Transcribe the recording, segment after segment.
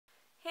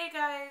Hey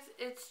guys,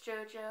 it's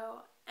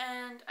JoJo,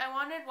 and I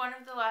wanted one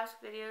of the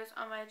last videos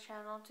on my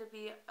channel to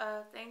be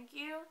a thank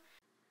you.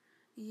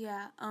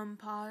 Yeah,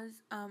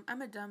 pause.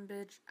 I'm a dumb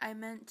bitch. I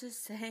meant to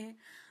say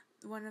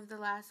one of the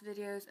last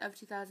videos of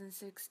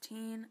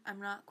 2016.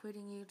 I'm not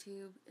quitting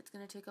YouTube. It's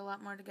gonna take a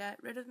lot more to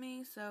get rid of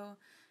me, so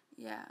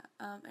yeah,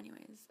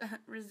 anyways,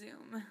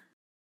 resume.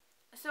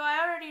 So I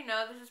already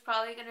know this is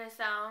probably gonna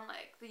sound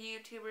like the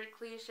YouTuber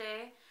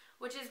cliche,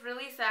 which is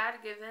really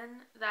sad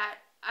given that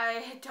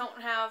I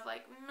don't have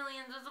like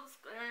millions of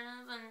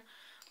subscribers and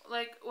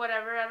like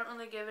whatever, I don't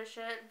really give a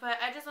shit, but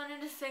I just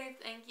wanted to say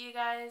thank you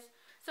guys.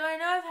 So I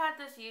know I've had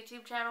this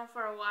YouTube channel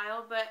for a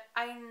while, but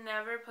I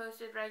never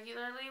posted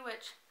regularly,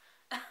 which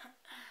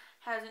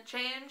hasn't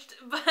changed,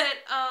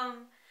 but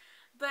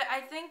I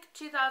think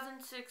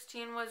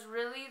 2016 was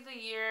really the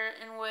year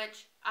in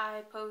which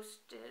I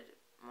posted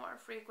more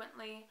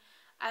frequently.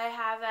 I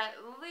have at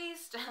the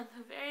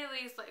very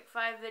least, like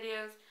 5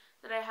 videos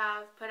that I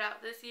have put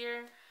out this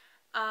year.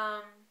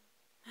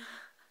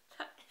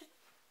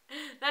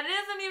 That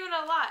isn't even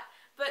a lot.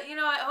 But you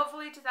know what,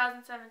 hopefully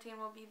 2017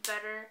 will be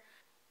better.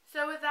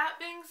 So with that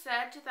being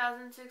said,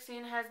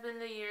 2016 has been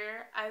the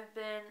year I've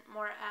been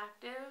more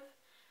active.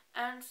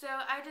 And so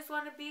I just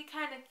want to be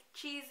kind of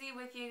cheesy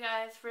with you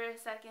guys for a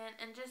second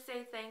and just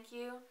say thank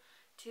you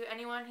to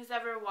anyone who's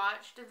ever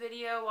watched a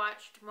video,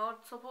 watched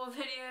multiple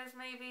videos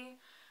maybe,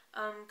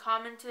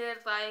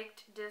 commented,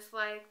 liked,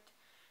 disliked,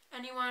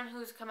 anyone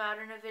who's come out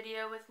in a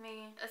video with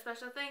me. A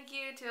special thank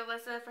you to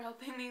Alyssa for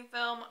helping me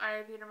film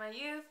R.I.P. to my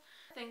youth.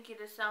 Thank you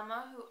to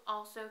Selma, who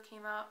also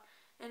came out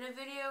in a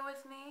video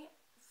with me.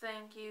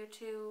 Thank you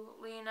to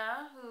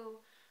Lena,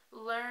 who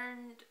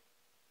learned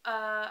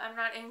I'm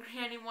Not Angry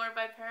Anymore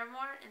by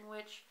Paramore, in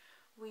which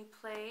we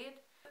played.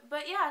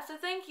 But yeah, so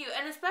thank you,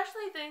 and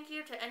especially thank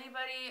you to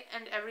anybody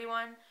and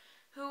everyone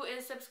who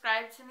is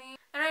subscribed to me.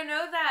 And I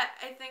know that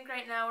I think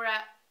right now we're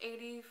at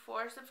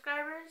 84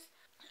 subscribers.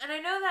 And I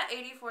know that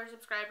 84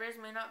 subscribers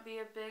may not be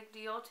a big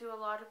deal to a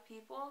lot of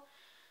people,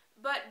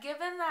 but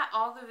given that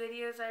all the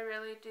videos I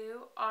really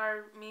do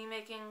are me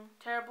making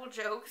terrible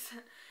jokes,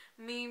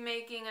 me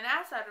making an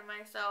ass out of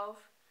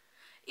myself,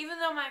 even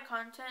though my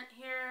content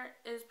here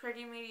is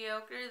pretty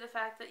mediocre, the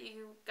fact that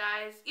you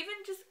guys,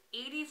 even just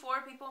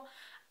 84 people,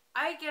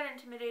 I get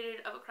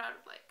intimidated of a crowd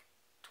of like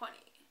 20.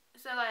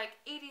 So like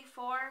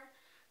 84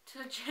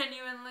 to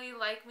genuinely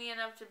like me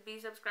enough to be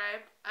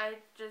subscribed,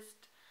 I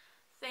just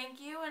thank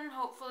you, and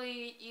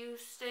hopefully you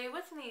stay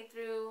with me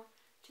through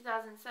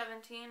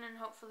 2017 and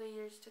hopefully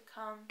years to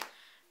come.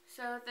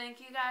 So thank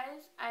you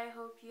guys. I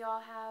hope you all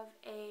have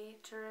a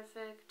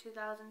terrific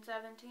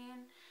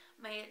 2017.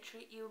 May it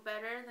treat you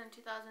better than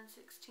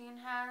 2016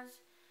 has.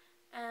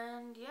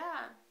 And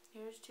yeah,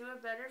 here's to a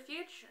better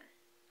future.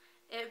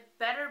 It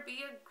better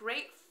be a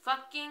great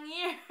fucking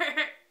year.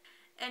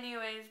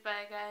 Anyways,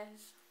 bye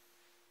guys.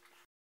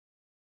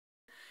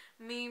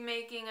 Me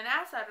making an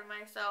ass out of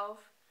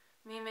myself.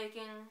 Me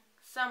making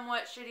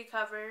somewhat shitty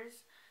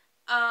covers.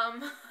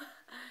 Not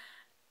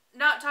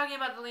talking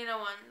about the Lena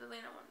one. The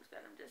Lena one's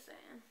good, I'm just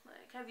saying.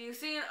 Like, have you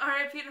seen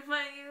R.I.P. to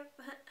my youth?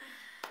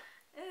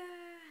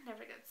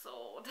 Never gets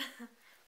old.